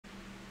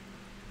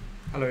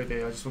Hello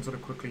there, I just wanted to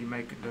quickly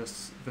make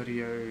this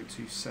video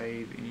to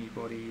save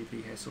anybody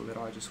the hassle that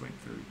I just went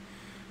through.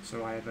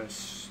 So I have a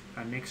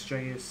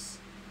NextJS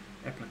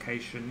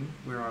application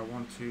where I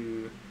want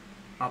to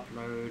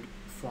upload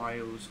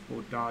files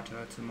or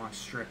data to my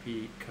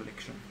Strapi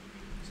collection.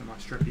 So my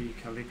Strapi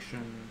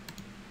collection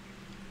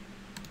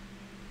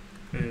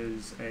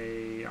is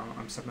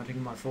I'm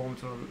submitting my form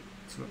to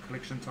a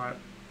collection type,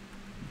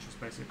 which is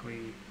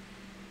basically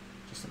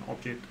just an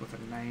object with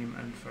a name,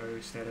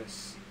 info,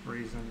 status,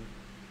 reason,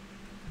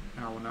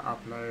 and I want to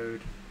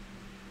upload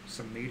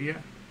some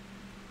media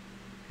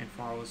and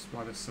files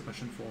by the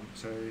submission form.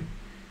 So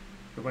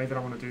the way that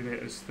I want to do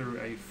that is through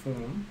a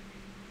form.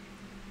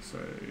 So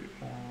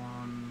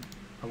on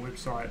a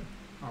website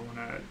I want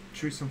to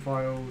choose some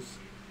files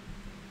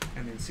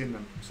and then send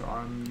them. So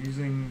I'm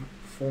using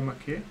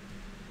Formik here.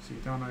 So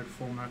you download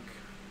Formik.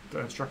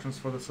 The instructions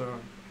for this are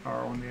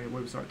on their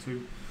website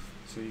too.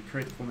 So you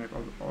create the Formik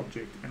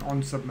object, and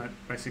on submit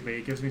basically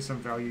it gives me some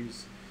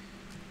values,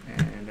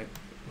 and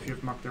if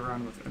you've mucked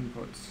around with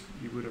inputs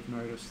you would have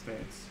noticed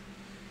that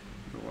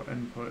your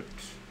input,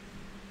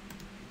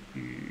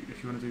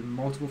 if you want to do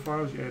multiple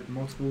files you add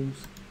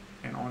multiples,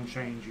 and on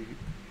change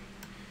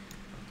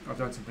I've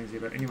done some things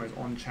here, but anyways,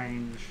 on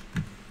change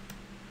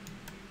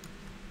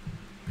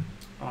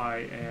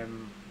I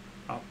am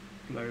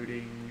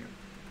uploading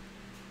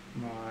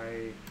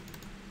my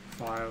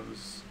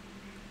files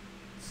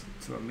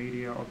to a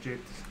media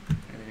object, and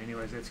then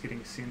anyways that's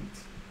getting sent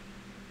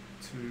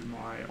to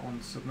my on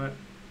submit,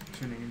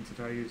 turning into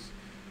values.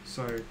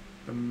 So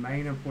the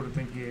main important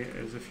thing here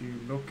is, if you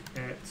look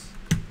at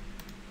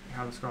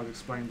how this guy's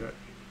explained it,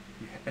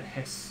 you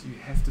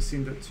have to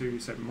send it to,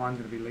 so mine's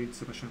going to be lead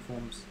submission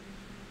forms,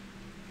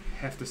 you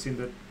have to send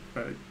it,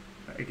 but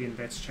again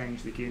that's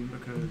changed again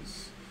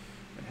because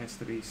it has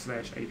to be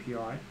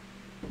 /API,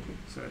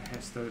 so it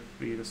has to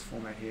be this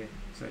format here,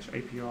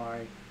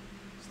 /API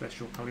 /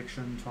 your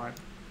collection type,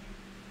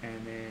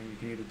 and then you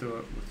can either do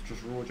it with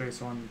just raw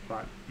JSON,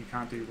 but you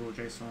can't do raw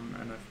JSON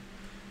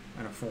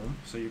in a form,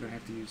 so you're going to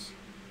have to use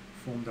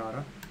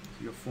FormData.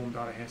 So your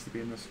FormData has to be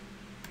in this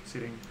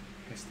setting,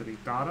 has to be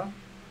data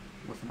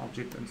with an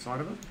object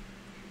inside of it,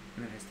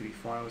 and it has to be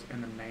files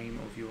and the name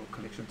of your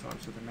collection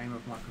type. So the name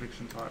of my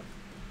collection type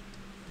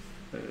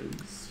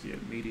is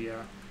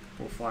media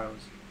or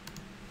files.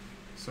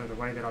 So the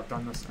way that I've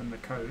done this in the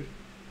code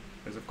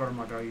is I've gotten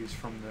my values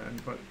from the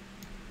input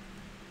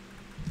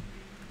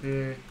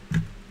there.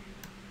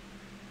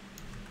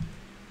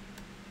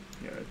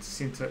 It's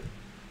sent it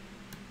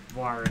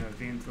via an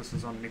event. This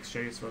is on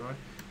NextJS, by the way.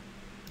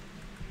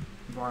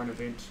 Via an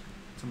event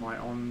to my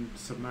on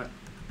submit.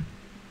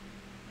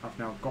 I've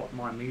now got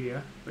my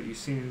media, but you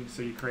send,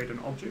 so you create an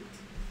object.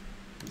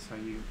 That's how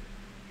you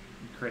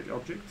create the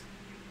object.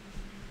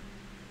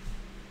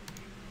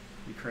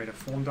 You create a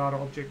FormData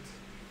object.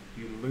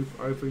 You loop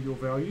over your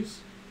values,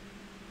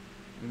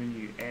 and then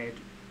you add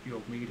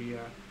your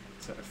media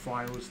to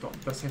files.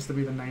 This has to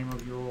be the name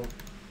of your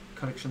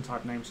collection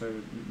type name,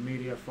 so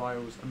media,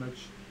 files,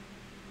 image,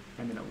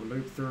 and then it will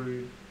loop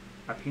through,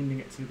 appending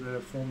it to the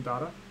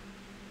FormData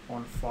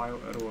on file.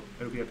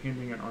 It'll be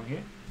appending it on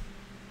here,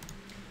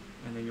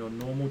 and then your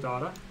normal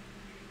data,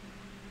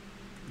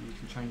 you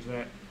can change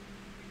that,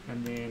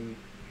 and then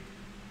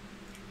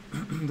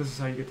this is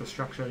how you get the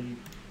structure. You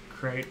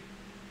create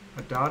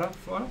a data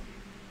file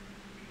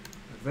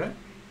like that,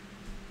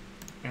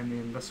 and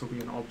then this will be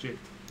an object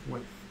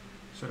with,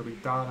 so it'll be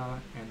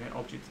data and that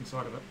object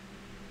inside of it,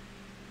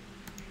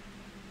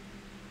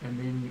 and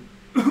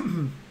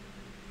then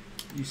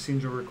you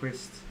send your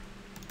request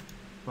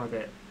like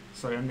that.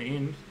 So in the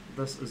end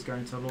this is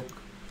going to look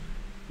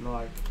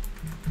like,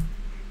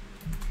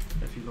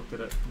 if you looked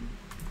at it from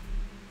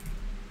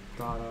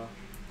data,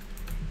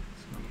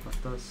 it's going to look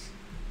like this.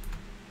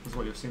 This is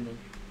what you're sending,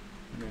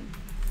 and then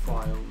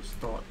files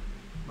dot,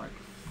 like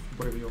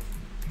whatever your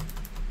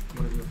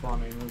file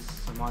name is.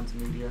 So mine's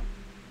media,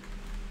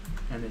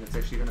 and then it's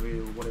actually going to be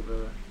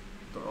whatever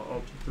the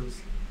object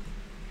is.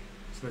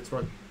 So that's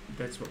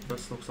what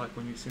this looks like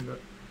when you send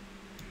it.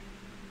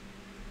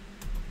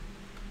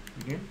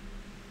 Again,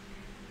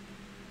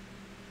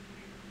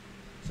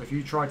 so if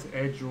you try to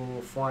add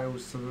your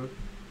files to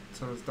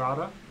this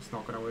data, it's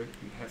not going to work.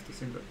 You have to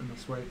send it in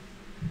this way.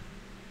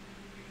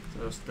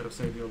 So that'll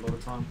save you a lot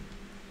of time.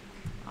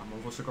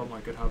 I've also got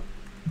my GitHub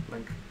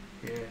link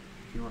here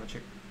if you want to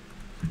check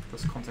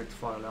this contact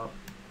file out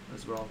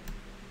as well,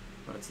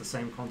 but it's the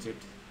same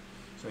concept.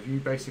 So if you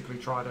basically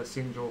try to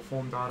send your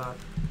form data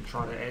and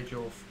try to add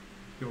your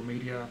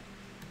media,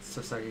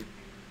 so say you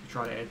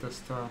try to add this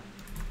to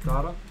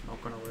data,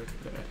 not going to work.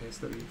 It has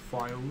to be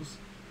files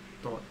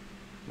dot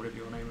whatever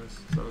your name is.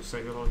 So it'll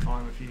save you a lot of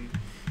time if you,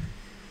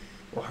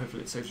 well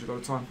hopefully it saves you a lot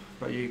of time.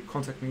 But you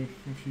contact me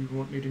if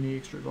you need any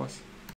extra advice.